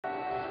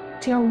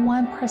Dear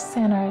one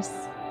percenters,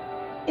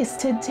 is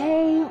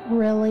today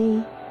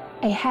really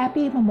a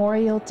happy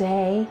Memorial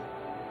Day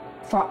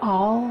for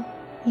all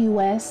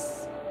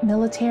U.S.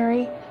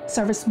 military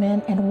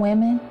servicemen and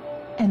women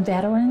and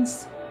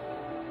veterans?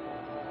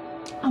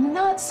 I'm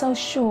not so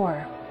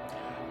sure.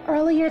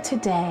 Earlier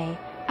today,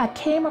 I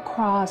came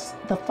across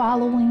the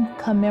following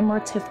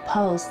commemorative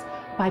post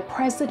by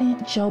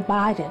President Joe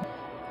Biden,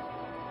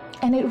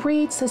 and it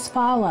reads as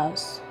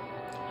follows.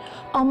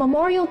 On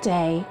Memorial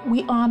Day,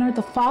 we honor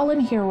the fallen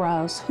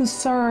heroes who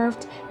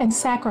served and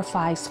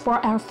sacrificed for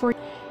our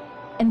freedom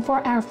and for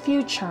our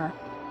future.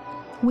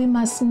 We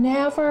must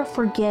never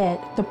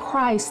forget the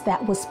price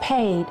that was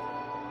paid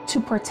to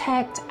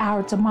protect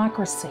our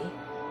democracy.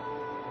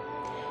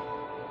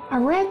 I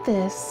read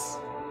this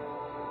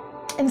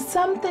and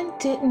something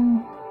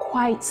didn't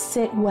quite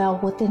sit well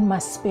within my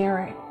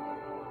spirit.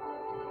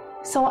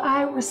 So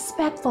I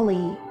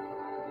respectfully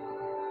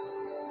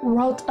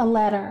wrote a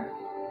letter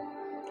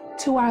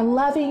to our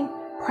loving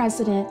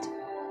President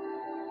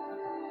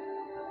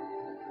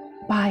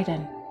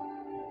Biden.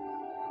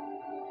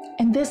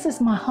 And this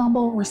is my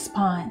humble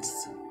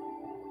response.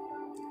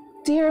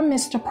 Dear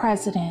Mr.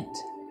 President,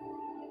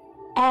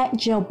 at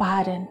Joe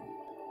Biden,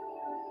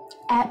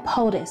 at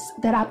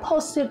POTUS, that I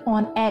posted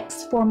on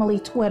X, formerly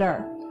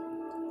Twitter.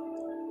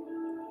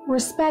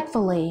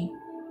 Respectfully,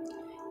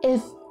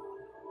 if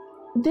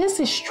this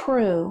is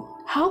true,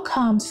 how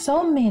come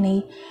so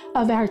many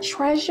of our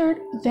treasured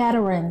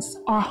veterans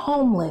are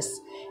homeless,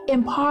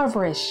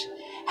 impoverished,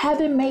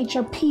 having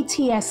major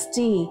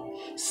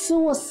PTSD,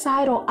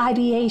 suicidal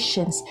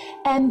ideations,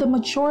 and the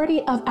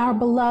majority of our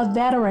beloved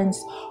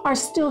veterans are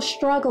still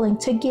struggling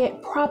to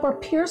get proper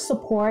peer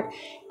support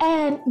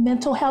and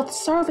mental health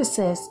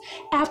services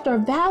after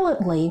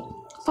valiantly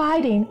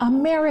fighting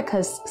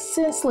America's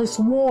senseless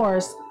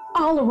wars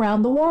all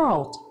around the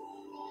world?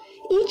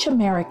 Each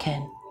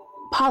American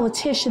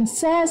politician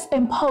says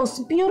and posts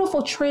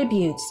beautiful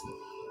tributes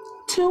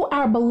to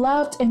our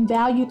beloved and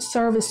valued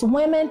service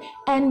women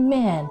and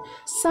men,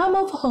 some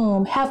of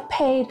whom have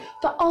paid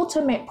the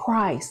ultimate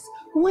price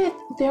with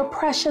their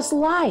precious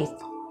life.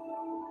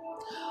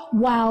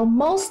 While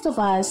most of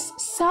us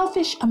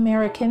selfish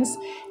Americans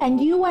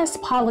and U.S.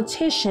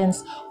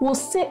 politicians will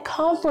sit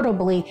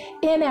comfortably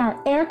in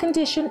our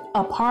air-conditioned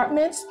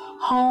apartments,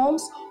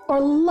 homes, or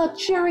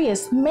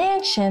luxurious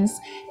mansions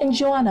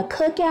enjoying a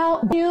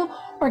cookout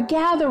or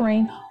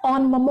gathering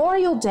on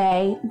Memorial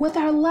Day with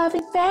our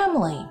loving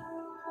family,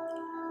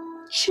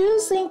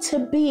 choosing to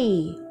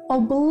be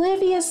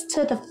oblivious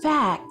to the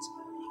fact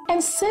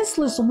and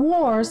senseless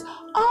wars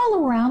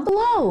all around the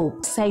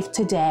globe safe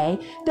today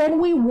than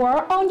we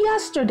were on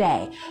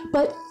yesterday,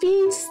 but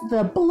feeds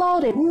the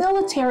bloated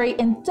military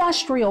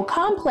industrial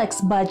complex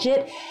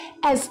budget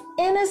as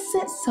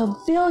innocent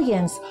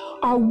civilians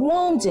are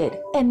wounded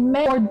and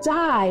may or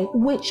die,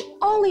 which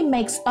only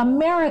makes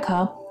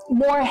America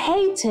more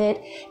hated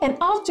and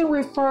often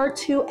referred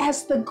to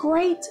as the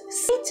Great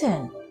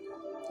Satan.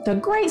 The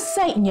Great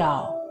Satan,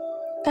 y'all.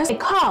 That's what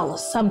they call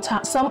us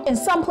sometimes, in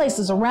some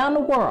places around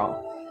the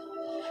world.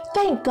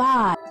 Thank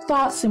God,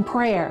 thoughts and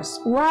prayers,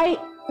 right,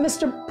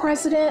 Mr.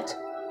 President?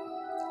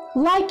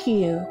 Like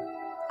you,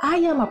 I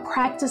am a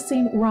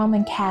practicing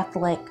Roman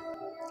Catholic,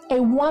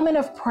 a woman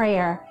of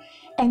prayer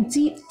and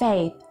deep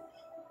faith.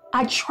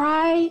 I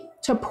try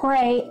to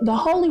pray the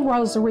Holy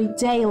Rosary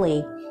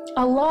daily,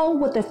 along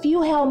with a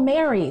few Hail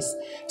Marys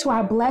to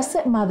our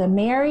Blessed Mother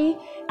Mary,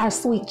 our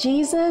sweet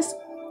Jesus.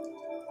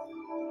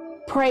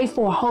 Pray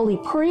for holy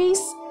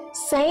priests,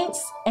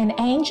 saints, and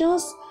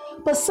angels,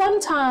 but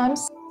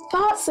sometimes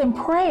thoughts and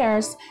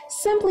prayers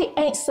simply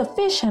ain't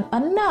sufficient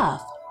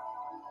enough,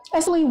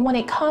 especially when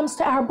it comes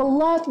to our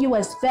beloved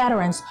U.S.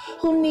 veterans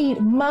who need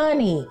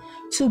money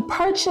to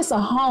purchase a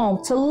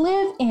home, to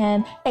live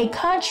in a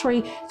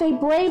country they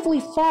bravely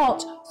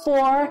fought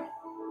for,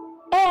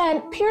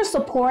 and peer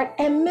support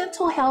and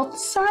mental health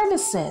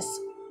services.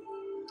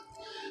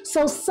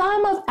 So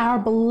some of our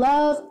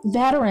beloved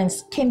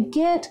veterans can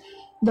get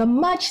the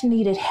much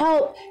needed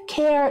help,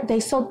 care they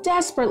so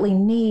desperately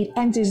need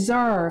and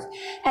deserve,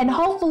 and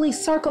hopefully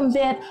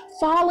circumvent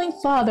falling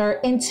further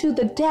into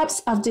the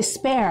depths of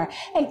despair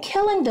and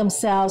killing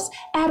themselves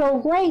at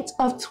a rate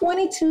of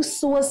 22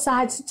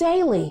 suicides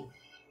daily,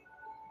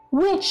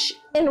 which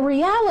in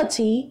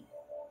reality,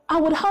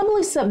 I would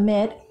humbly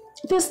submit,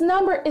 this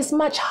number is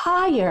much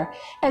higher,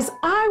 as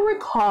I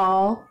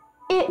recall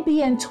it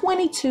being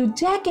 22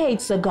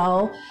 decades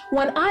ago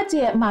when I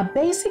did my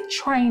basic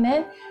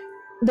training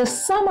the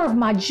summer of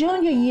my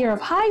junior year of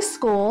high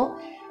school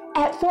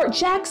at Fort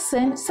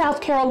Jackson,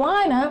 South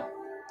Carolina.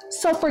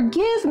 So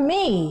forgive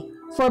me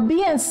for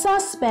being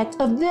suspect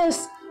of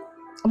this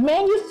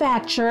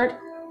manufactured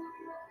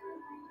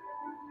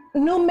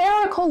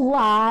numerical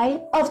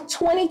lie of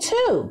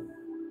 22.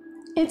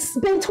 It's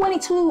been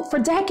 22 for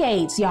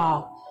decades,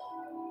 y'all.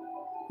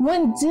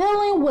 When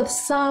dealing with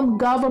some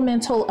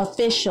governmental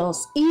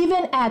officials,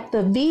 even at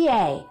the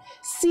VA,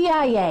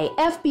 CIA,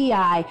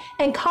 FBI,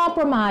 and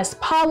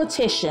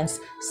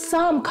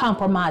some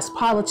compromised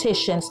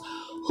politicians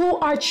who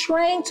are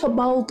trained to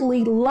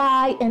boldly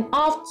lie and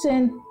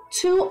often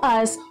to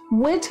us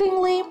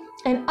wittingly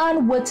and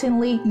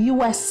unwittingly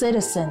U.S.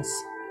 citizens.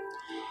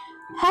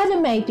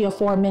 Having made the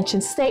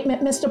aforementioned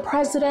statement, Mr.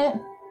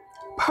 President,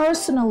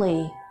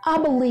 personally, I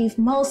believe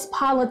most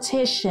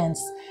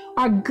politicians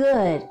are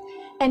good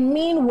and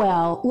mean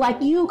well,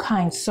 like you,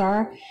 kind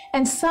sir,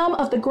 and some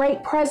of the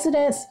great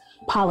presidents,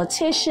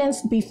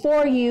 politicians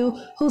before you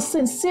who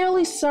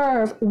sincerely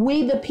serve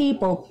we the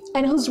people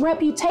and whose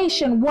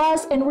reputation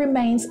was and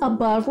remains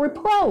above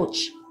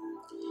reproach.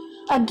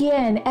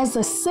 Again, as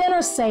a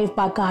sinner saved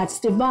by God's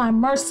divine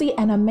mercy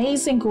and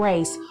amazing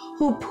grace,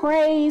 who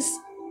prays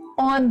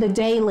on the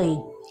daily,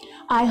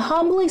 I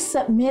humbly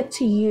submit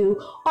to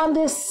you on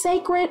this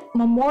sacred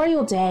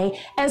Memorial Day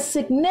and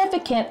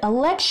significant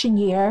election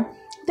year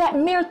that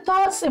mere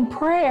thoughts and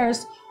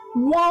prayers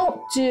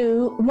won't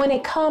do when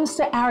it comes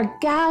to our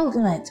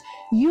gallant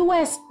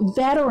U.S.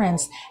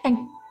 veterans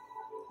and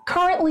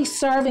currently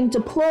serving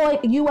deployed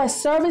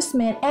U.S.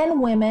 servicemen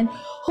and women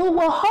who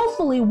will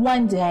hopefully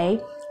one day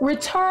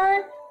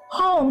return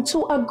home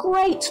to a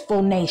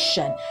grateful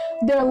nation,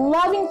 their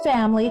loving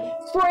family,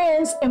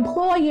 friends,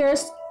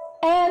 employers,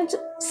 and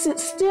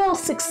still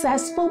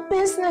successful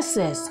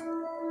businesses.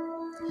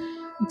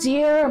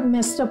 Dear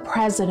Mr.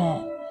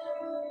 President,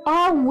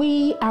 are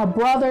we our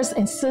brothers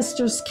and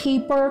sisters'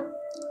 keeper,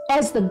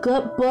 as the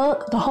good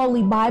book, the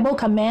Holy Bible,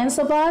 commands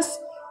of us,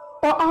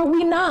 or are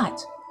we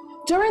not?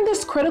 During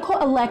this critical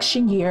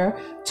election year,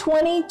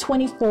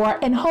 2024,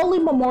 and Holy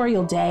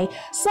Memorial Day,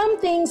 some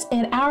things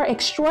in our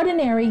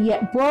extraordinary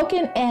yet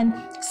broken and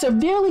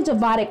severely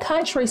divided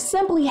country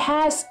simply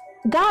has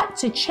got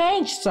to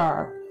change,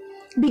 sir.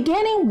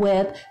 Beginning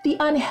with the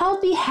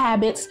unhealthy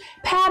habits,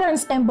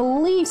 patterns, and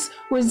beliefs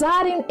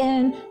residing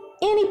in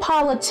any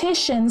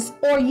politician's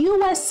or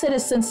U.S.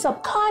 citizen's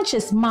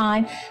subconscious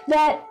mind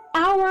that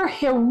our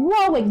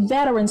heroic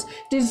veterans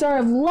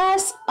deserve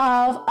less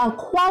of a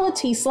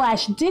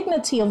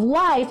quality/dignity of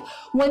life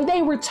when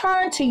they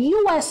return to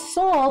U.S.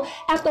 soil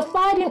after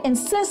fighting in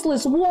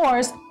senseless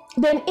wars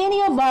than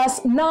any of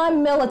us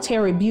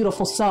non-military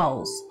beautiful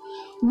souls.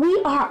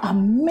 We are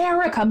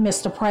America,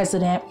 Mr.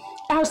 President.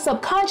 Our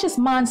subconscious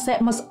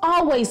mindset must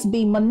always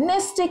be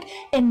monistic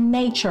in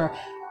nature,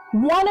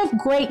 one of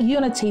great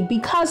unity,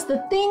 because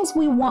the things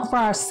we want for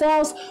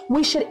ourselves,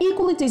 we should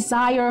equally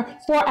desire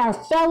for our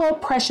fellow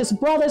precious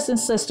brothers and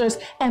sisters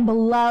and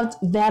beloved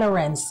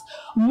veterans.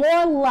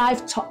 More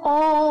life to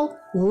all,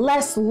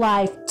 less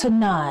life to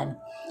none,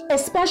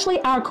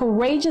 especially our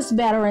courageous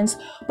veterans.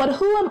 But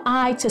who am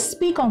I to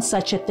speak on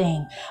such a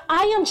thing?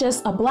 I am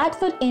just a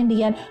Blackfoot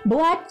Indian,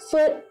 Black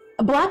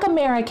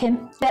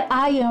American that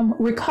I am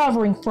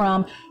recovering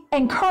from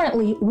and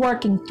currently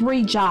working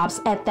 3 jobs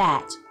at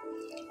that,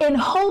 in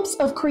hopes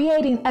of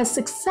creating a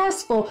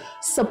successful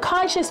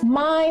subconscious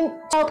mind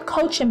health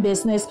coaching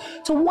business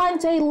to one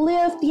day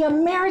live the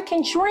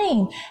American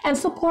dream and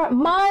support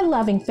my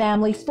loving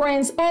family,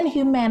 friends, and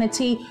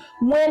humanity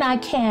when I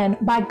can,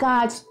 by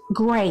God's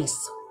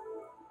grace.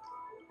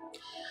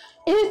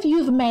 If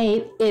you've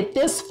made it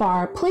this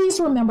far, please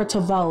remember to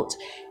vote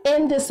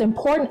in this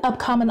important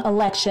upcoming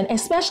election,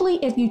 especially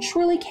if you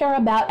truly care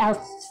about our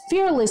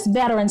fearless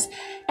veterans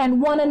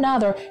and one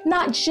another,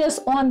 not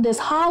just on this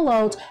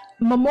hallowed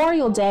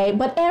Memorial Day,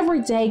 but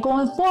every day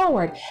going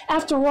forward.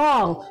 After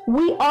all,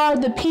 we are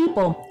the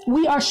people.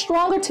 We are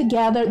stronger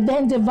together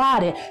than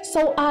divided.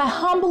 So I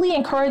humbly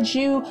encourage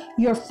you,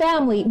 your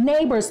family,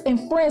 neighbors,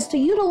 and friends to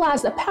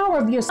utilize the power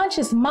of your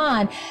conscious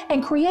mind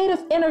and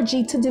creative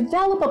energy to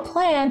develop a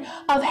plan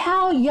of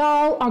how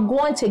y'all are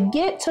going to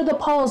get to the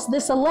polls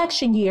this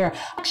election year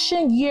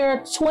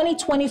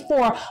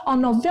 2024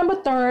 on November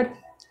 3rd,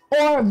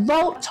 or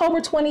vote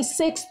October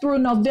 26th through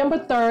November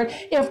 3rd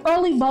if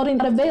early voting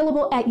is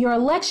available at your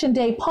election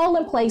day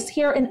polling place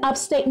here in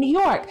upstate New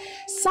York.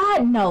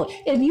 Side note,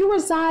 if you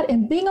reside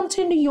in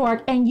Binghamton, New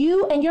York, and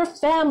you and your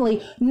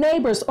family,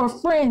 neighbors, or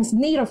friends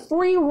need a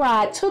free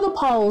ride to the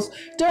polls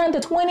during the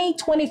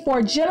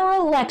 2024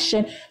 general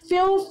election,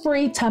 feel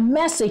free to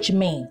message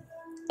me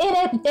in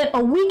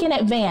a week in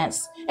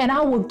advance, and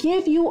I will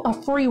give you a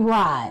free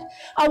ride.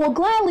 I will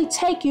gladly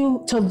take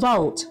you to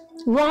vote.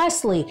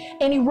 Lastly,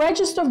 any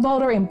registered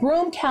voter in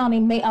Broome County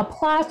may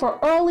apply for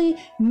early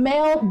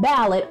mail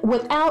ballot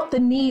without the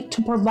need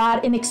to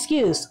provide an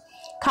excuse.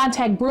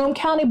 Contact Broome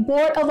County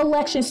Board of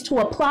Elections to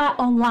apply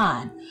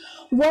online.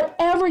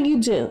 Whatever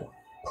you do,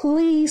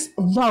 please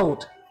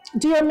vote.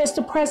 Dear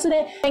Mr.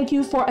 President, thank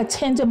you for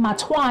attending my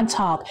Tawand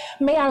Talk.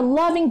 May our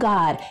loving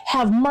God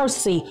have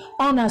mercy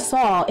on us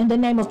all. In the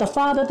name of the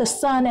Father, the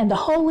Son, and the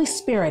Holy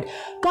Spirit.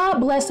 God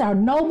bless our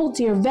noble,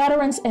 dear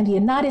veterans in the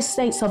United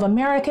States of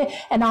America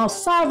and all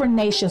sovereign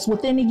nations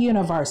within the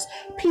universe.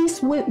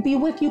 Peace be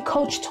with you,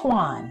 Coach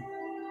Tawand.